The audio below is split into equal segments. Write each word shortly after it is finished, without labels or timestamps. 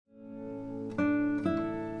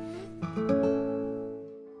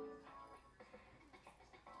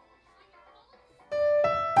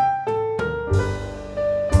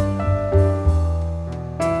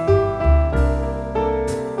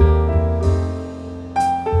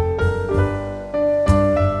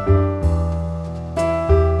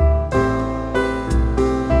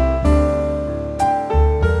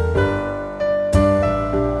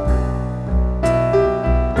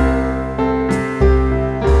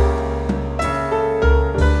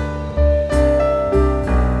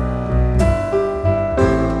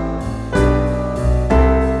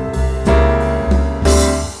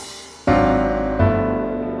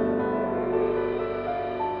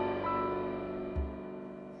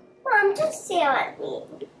Don't just stare at me.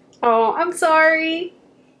 Oh, I'm sorry.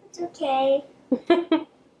 It's okay.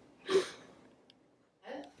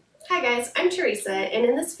 Hi guys, I'm Theresa, and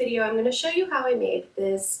in this video I'm going to show you how I made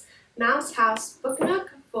this mouse house book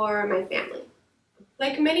nook for my family.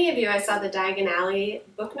 Like many of you, I saw the Diagon Alley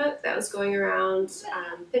book nook that was going around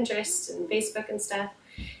Pinterest and Facebook and stuff,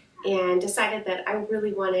 and decided that I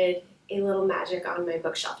really wanted a little magic on my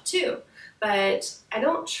bookshelf too. But I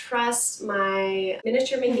don't trust my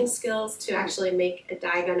miniature making skills to actually make a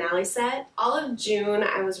Diagon Alley set. All of June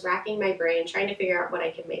I was racking my brain trying to figure out what I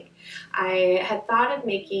could make. I had thought of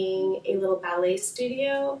making a little ballet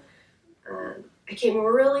studio. I came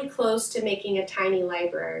really close to making a tiny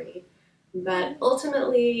library, but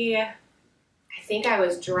ultimately I think I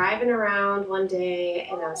was driving around one day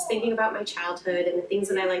and I was thinking about my childhood and the things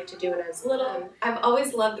that I liked to do when I was little. I've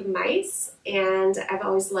always loved mice and I've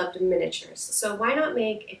always loved miniatures. So why not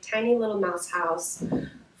make a tiny little mouse house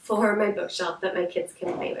for my bookshelf that my kids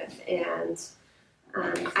can play with? And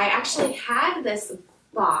I actually had this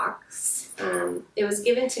box. It was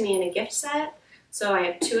given to me in a gift set. So I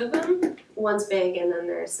have two of them. One's big and then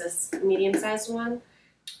there's this medium-sized one.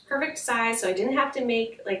 Perfect size, so I didn't have to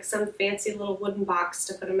make like some fancy little wooden box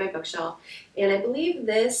to put in my bookshelf. And I believe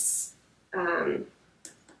this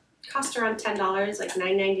cost around $10, like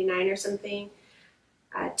 $9.99 or something.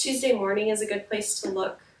 Tuesday morning is a good place to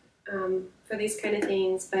look for these kind of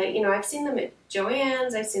things. But you know, I've seen them at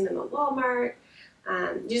Joann's, I've seen them at Walmart.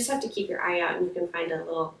 You just have to keep your eye out and you can find a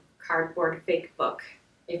little cardboard fake book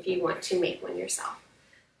if you want to make one yourself.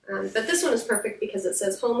 But this one is perfect because it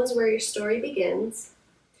says home is where your story begins.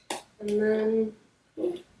 And then,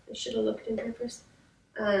 I should have looked in here first.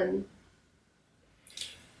 And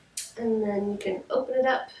then you can open it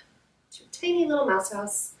up to a tiny little mouse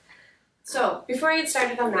house. So, before I get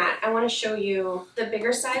started on that, I want to show you the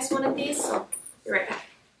bigger size one of these. So, be right back.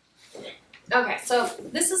 Okay, so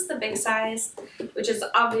this is the big size, which is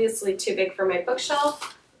obviously too big for my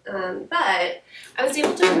bookshelf. But I was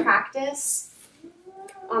able to practice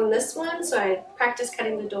on this one. So I practiced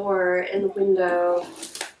cutting the door and the window.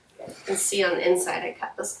 You can see on the inside I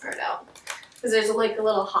cut this part out because there's like a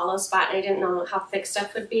little hollow spot and I didn't know how thick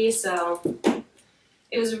stuff would be, so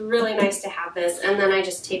it was really nice to have this. And then I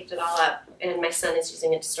just taped it all up and my son is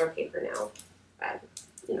using it to store paper now, but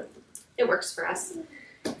you know, it works for us.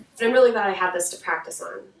 But I'm really glad I had this to practice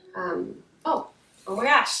on. Oh my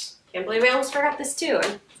gosh, can't believe I almost forgot this too.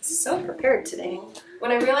 I'm so prepared today.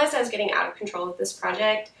 When I realized I was getting out of control with this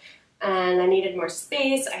project and I needed more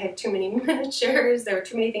space, I had too many miniatures, there were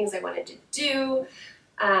too many things I wanted to do,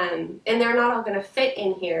 and they're not all going to fit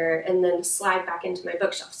in here and then slide back into my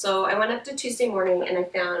bookshelf. So I went up to Tuesday morning and I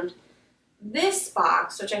found this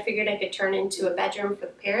box, which I figured I could turn into a bedroom for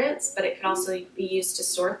the parents, but it could also be used to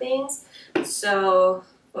store things. So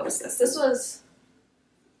what was this? This was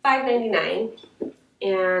 $5.99,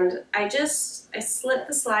 and I slit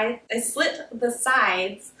the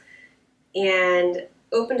sides and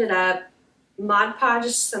opened it up, Mod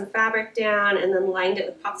Podged some fabric down, and then lined it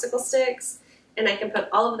with popsicle sticks. And I can put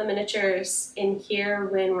all of the miniatures in here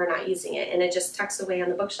when we're not using it. And it just tucks away on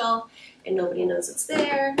the bookshelf and nobody knows it's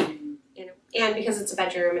there. And because it's a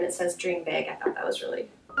bedroom and it says dream big, I thought that was really,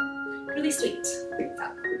 really sweet. So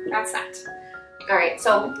that's that. All right,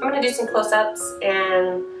 so I'm gonna do some close-ups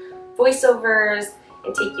and voiceovers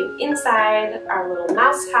and take you inside our little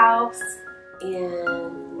mouse house,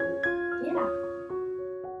 and yeah.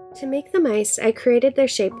 To make the mice, I created their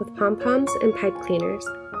shape with pom-poms and pipe cleaners,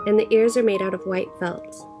 and the ears are made out of white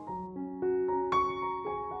felt.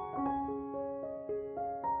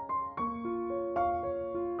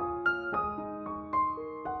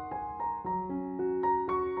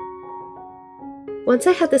 Once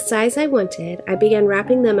I had the size I wanted, I began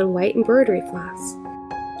wrapping them in white embroidery floss.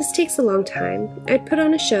 This takes a long time. I'd put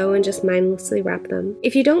on a show and just mindlessly wrap them.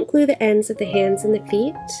 If you don't glue the ends of the hands and the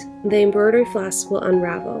feet, the embroidery floss will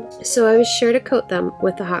unravel, so I was sure to coat them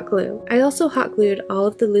with the hot glue. I also hot glued all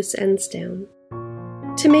of the loose ends down.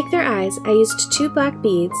 To make their eyes, I used 2 black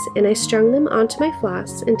beads and I strung them onto my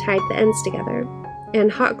floss and tied the ends together,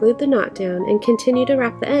 and hot glued the knot down and continued to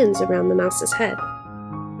wrap the ends around the mouse's head.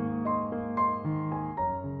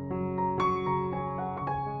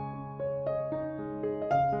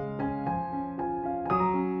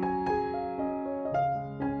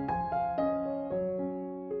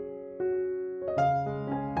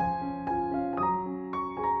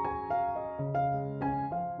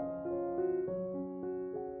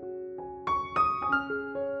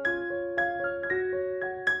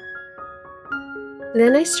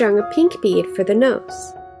 Then I strung a pink bead for the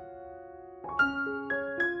nose.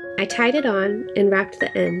 I tied it on and wrapped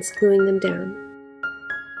the ends, gluing them down.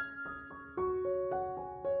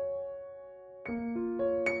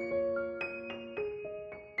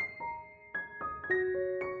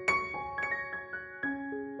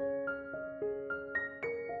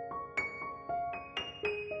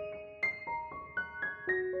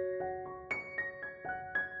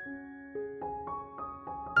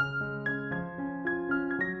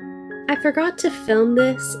 I forgot to film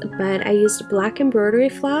this, but I used black embroidery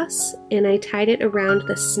floss and I tied it around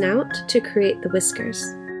the snout to create the whiskers.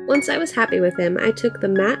 Once I was happy with him, I took the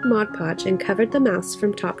matte Mod Podge and covered the mouse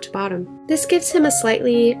from top to bottom. This gives him a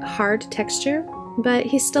slightly hard texture, but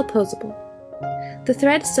he's still posable. The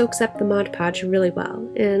thread soaks up the Mod Podge really well,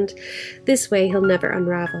 and this way he'll never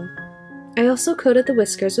unravel. I also coated the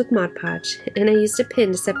whiskers with Mod Podge, and I used a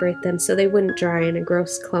pin to separate them so they wouldn't dry in a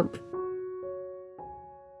gross clump.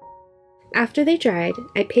 After they dried,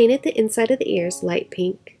 I painted the inside of the ears light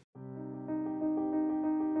pink.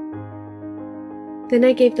 Then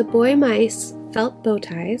I gave the boy mice felt bow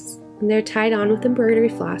ties, and they're tied on with embroidery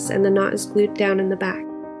floss and the knot is glued down in the back.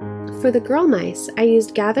 For the girl mice, I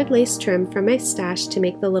used gathered lace trim from my stash to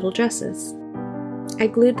make the little dresses. I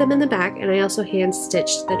glued them in the back and I also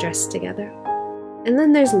hand-stitched the dress together. And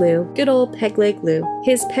then there's Lou, good old peg leg Lou.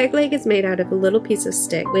 His peg leg is made out of a little piece of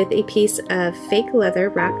stick with a piece of fake leather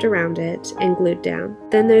wrapped around it and glued down.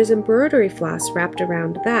 Then there's embroidery floss wrapped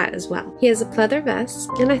around that as well. He has a pleather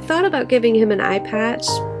vest, and I thought about giving him an eye patch.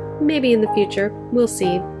 Maybe in the future, we'll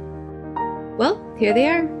see. Well, here they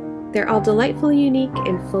are. They're all delightfully unique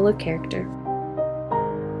and full of character.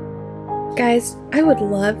 Guys, I would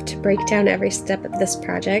love to break down every step of this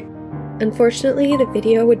project. Unfortunately, the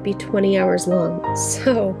video would be 20 hours long,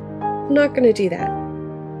 so I'm not going to do that.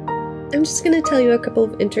 I'm just going to tell you a couple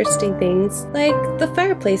of interesting things, like the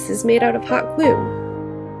fireplace is made out of hot glue.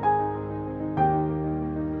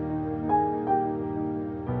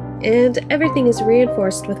 And everything is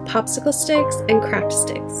reinforced with popsicle sticks and craft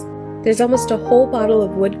sticks. There's almost a whole bottle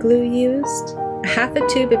of wood glue used, half a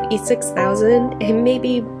tube of E6000, and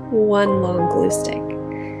maybe one long glue stick.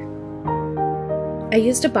 I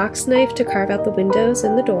used a box knife to carve out the windows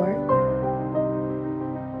and the door.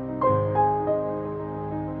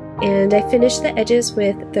 And I finished the edges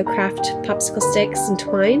with the craft popsicle sticks and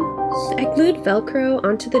twine. I glued Velcro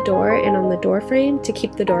onto the door and on the door frame to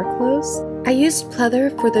keep the door closed. I used pleather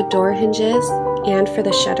for the door hinges and for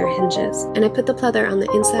the shutter hinges, and I put the pleather on the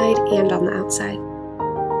inside and on the outside.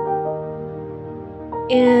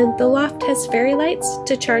 And the loft has fairy lights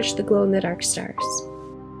to charge the glow-in-the-dark stars.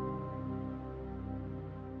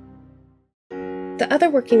 The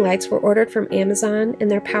other working lights were ordered from Amazon,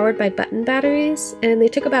 and they're powered by button batteries, and they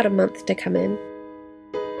took about a month to come in.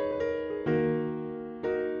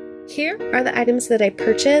 Here are the items that I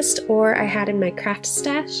purchased or I had in my craft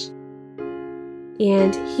stash.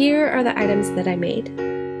 And here are the items that I made.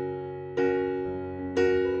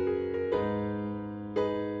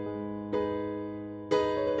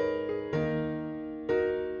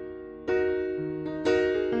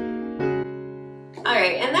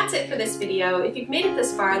 Alright, and that's it for this video. If you've made it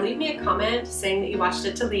this far, leave me a comment saying that you watched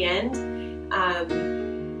it till the end.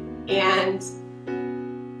 And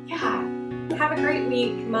yeah, have a great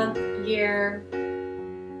week, month, year.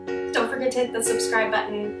 Don't forget to hit the subscribe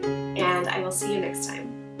button, and I will see you next time.